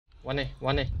One A,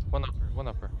 one A. One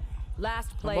upper. Last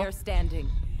player standing.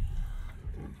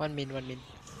 One min.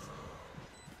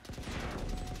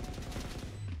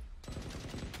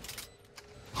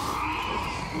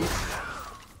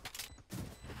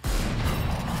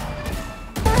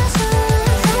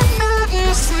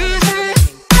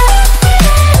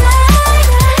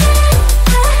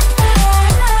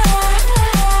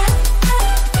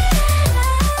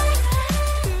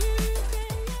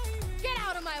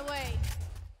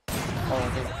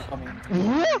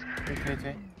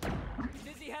 Okay.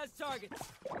 Dizzy has targets.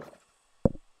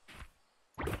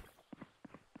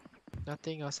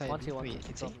 Nothing outside. One C, Wait,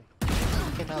 it's from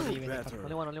can now leave it.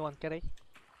 only one. Get A.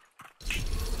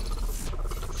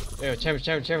 Yo,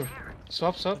 chamber.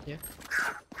 Swap. Yeah.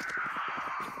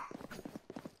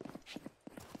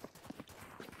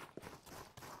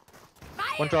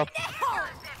 One drop.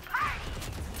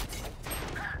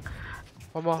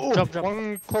 One more. Ooh, Drop.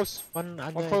 One close. One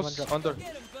under. One One close. drop. Under.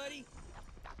 Get him, buddy.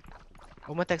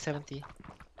 One tech 70.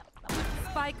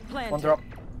 Spike planted. One drop.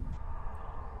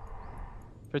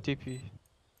 For TP.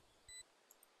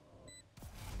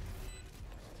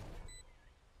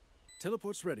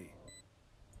 Teleport's ready.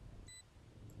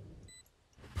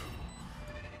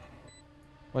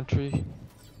 One tree.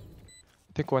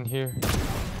 I think one here.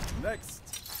 Next.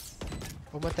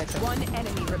 One more tech 70. One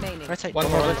enemy remaining. Right side. One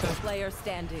more. Last player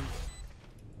standing.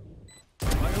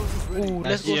 My ult is ready. Ooh,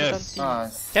 let's go. Yes.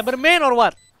 Nice. Chamber main or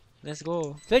what? Let's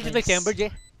go. Let's just play Nice. chamber,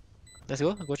 Jay. Let's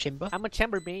go. Go chamber. I'm a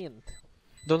chamber main.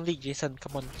 Don't leak, Jason.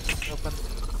 Come on. Open.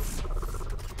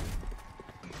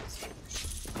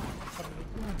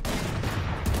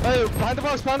 Hey, behind the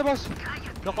box.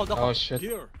 Knock out. Oh shit.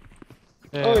 Here.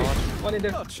 Yeah, Oh, one. one in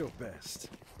there. Not your best.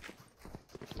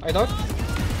 I don't.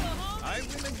 I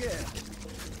win again.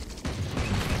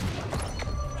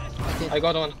 I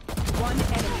got one. One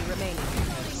enemy remaining.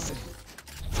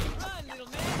 Run, little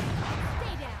man.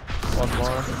 One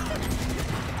more.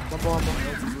 One more.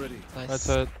 Ult is ready. Nice. That's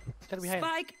it. Get behind.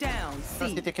 Spike down.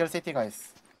 C. Kill city,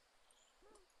 guys.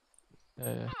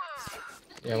 Yeah.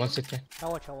 Yeah, one city.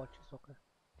 I'll watch. It's okay.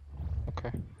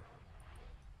 Okay.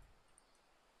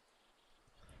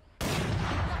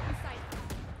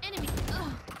 Enemy.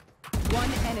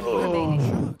 One enemy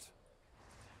remaining.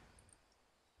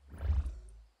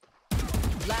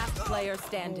 Last player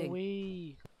standing.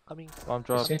 Way. Coming. Bomb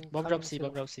drop. Okay. Bomb drop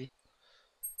C.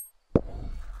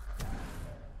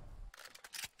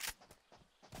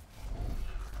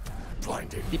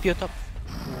 Blinding. DP on top.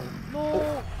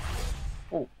 No.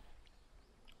 Oh.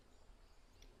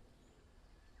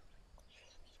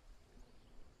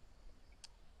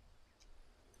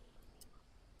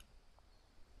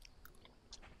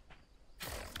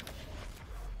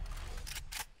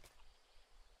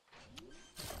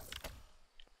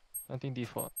 Nothing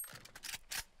default.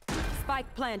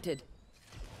 Spike planted.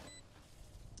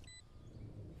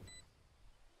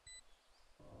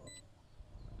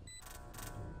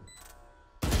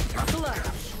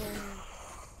 Clutch.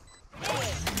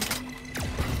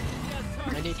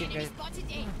 Anything, guys. Spotted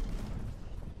A.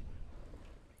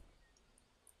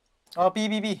 Oh,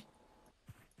 B.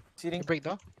 Ceiling. Break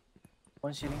door.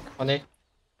 One ceiling. One A.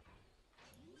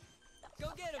 Go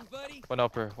get him, buddy. One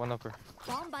upper.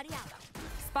 Bomb buddy out.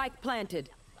 Spike planted.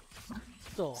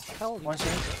 So hell. One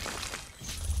ceiling.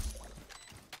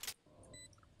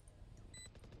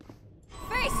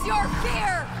 Face your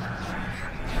fear.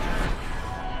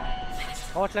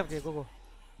 How much left? Jay? Go.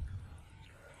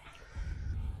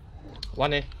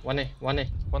 One A.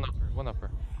 One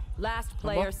upper. Last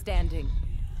player standing.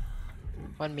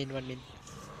 One min.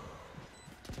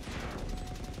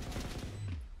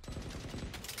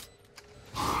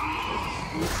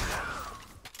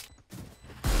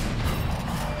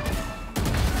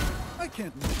 I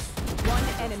can't miss. One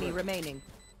enemy remaining.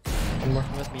 One more.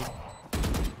 One min.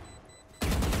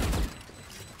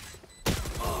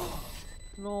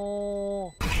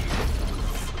 No.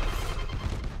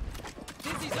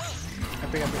 Dizzy's up. I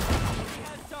break. He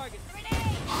has targets.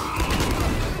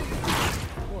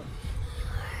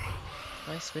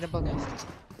 Nice. Winnable, guys.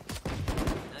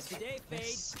 Not today, Fade.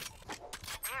 Nice.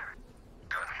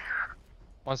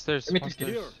 One stairs. Let me One take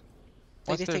stairs.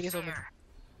 Take this omen.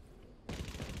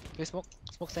 Okay, smoke.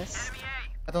 Smoke Sens.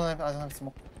 I don't have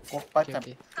smoke. Go 5 Okay, time.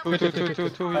 okay.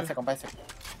 Two 5 here. second. 5 second.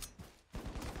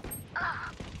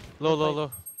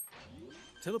 Low.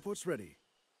 Teleport's ready.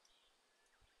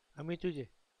 I'm with you, Jay.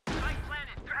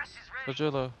 Roger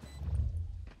low.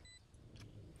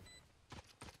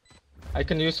 I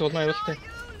can use all my ulti. You,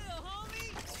 little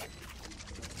homie.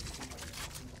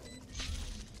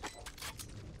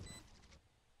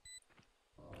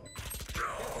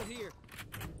 Careful here.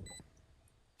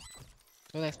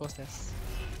 Don't expose this.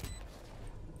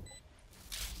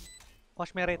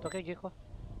 Watch me right, okay, Giko?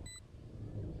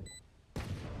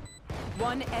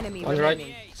 One enemy On the right.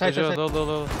 remaining. Side, side, side.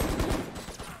 Low.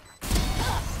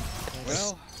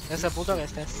 Well, There's a bulldog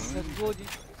SS. Let's go, G.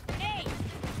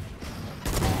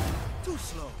 too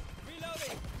slow.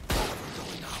 Reloading.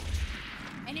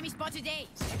 Enemy spotted A.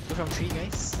 2 from 3,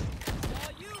 guys.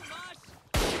 All you, Mosh.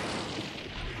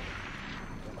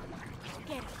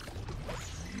 Get him.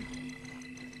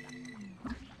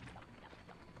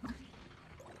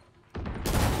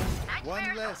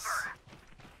 One less.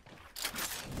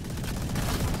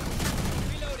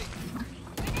 Reloading.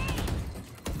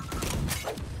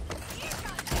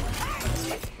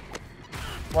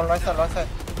 One right side, right side.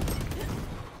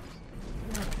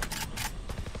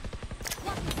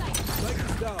 Spike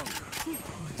is down.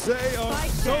 They are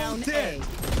Spike so down dead. A.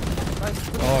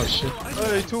 Oh shit.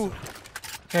 Hey, 2.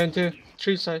 And 2.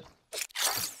 3 side.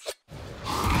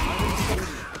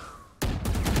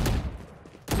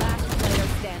 Last player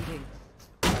standing.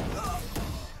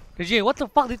 G, what the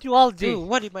fuck did you all do? Dude,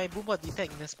 what did my boomer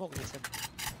detect in the smoke? Listen.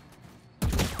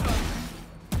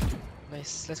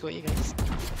 Nice, let's go A, guys.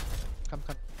 Come.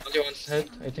 Only one side,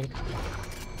 I think.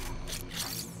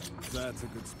 That's a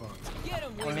good spot. Get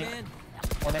him, Only- wingman.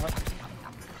 One heaven.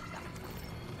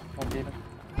 One B heaven.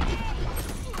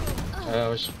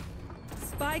 Oh shit.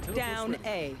 Spike down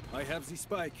A. I have the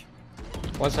spike.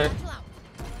 One side. Battle out.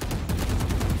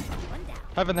 One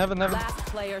down. Heaven. Last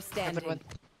player Heaven standing. one.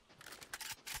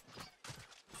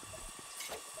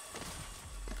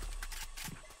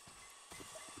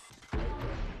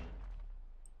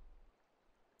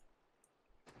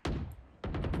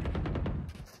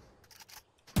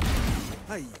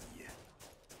 Hi.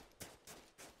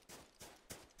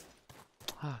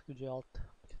 Ah, good job.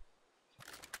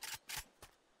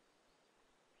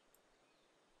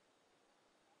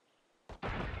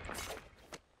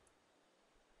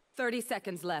 30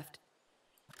 seconds left.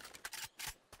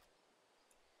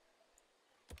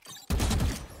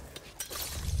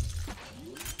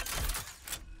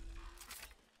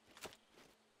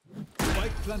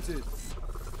 Spike planted.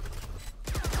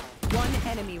 One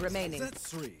enemy remaining. That's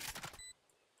 3.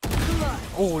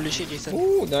 Holy shit, Jason.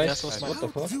 Ooh, That's nice. so smart. What the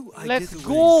fuck? Do I Let's get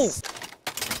go! away?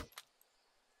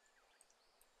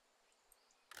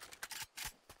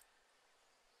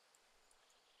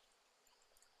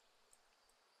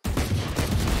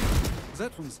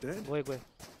 That one's dead. Wait.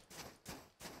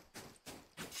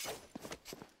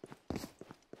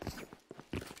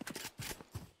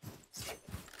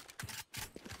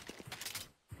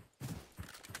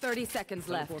 30 seconds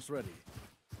left. Teleport's ready.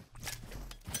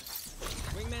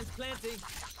 Wingman's planting.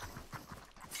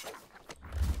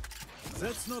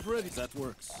 That's not ready. That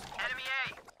works. Enemy A.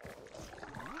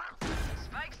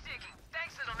 Spike sticking.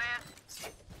 Thanks, little man.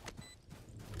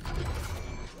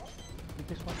 Take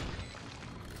this one.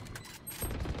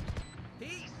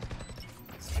 Peace.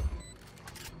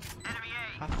 Enemy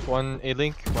A. One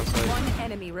A-Link, one side. One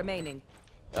enemy remaining.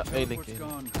 A-Link. Teleport's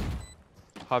gone.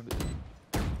 Hub.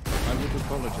 I would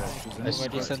apologize. She's Nice.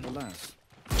 in Decent. Alas.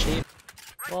 Chain.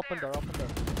 Open door.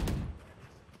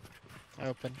 I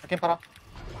open. I can para.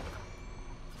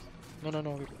 No.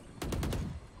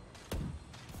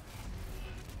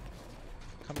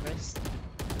 Come, guys.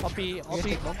 OP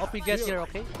gets here,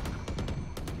 okay?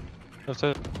 Left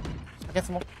side. I can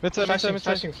smoke. Mid side.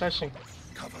 Flashing. Enemy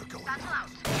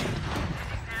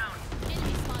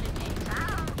spotted A.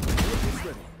 It's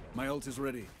ready. My ult is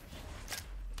ready.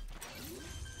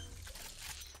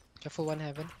 Careful, one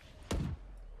heaven.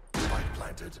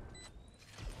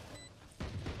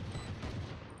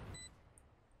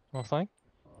 One flank.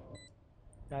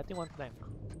 Yeah, I think one flank.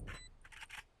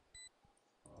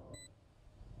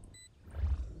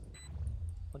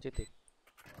 One CT.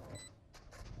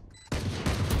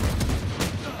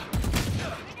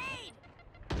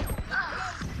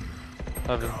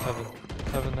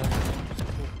 Heaven there.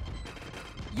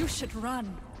 You should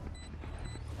run.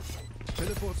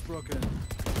 Teleport's broken.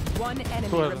 One enemy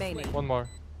Two heaven. remaining. One more.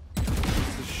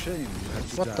 It's a shame you have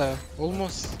to What die. the?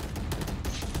 Almost.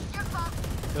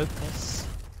 Good. Nice.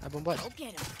 I bombard. Go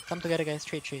get him. Come together, guys.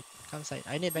 Trade. Come side.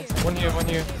 I need backside. One here. One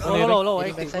Low,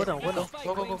 A-Link. 80. Go down. Go, guys.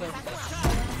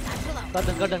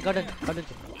 Garden.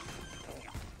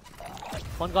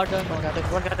 One garden. One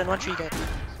garden, one tree, guys.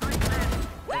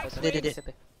 They did it.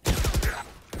 CT.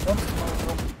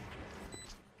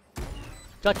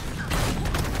 Judge.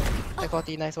 I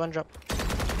 40, nice. One drop.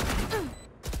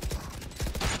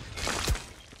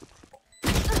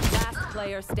 Last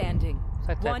player standing.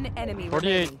 Side. One enemy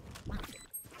 48. remaining.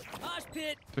 Mosh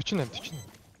pit. Düşün.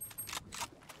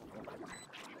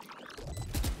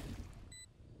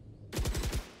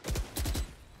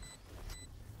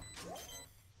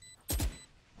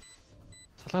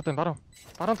 Selatan, Baron.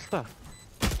 Baron selatan.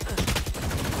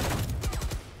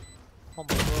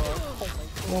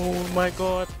 Oh my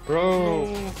god. Bro.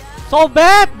 So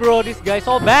bad, bro. This guy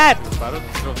so bad. Baron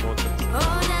terus botol.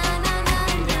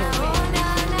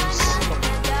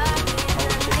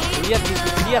 Lihat,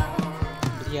 lihat.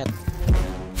 Lihat.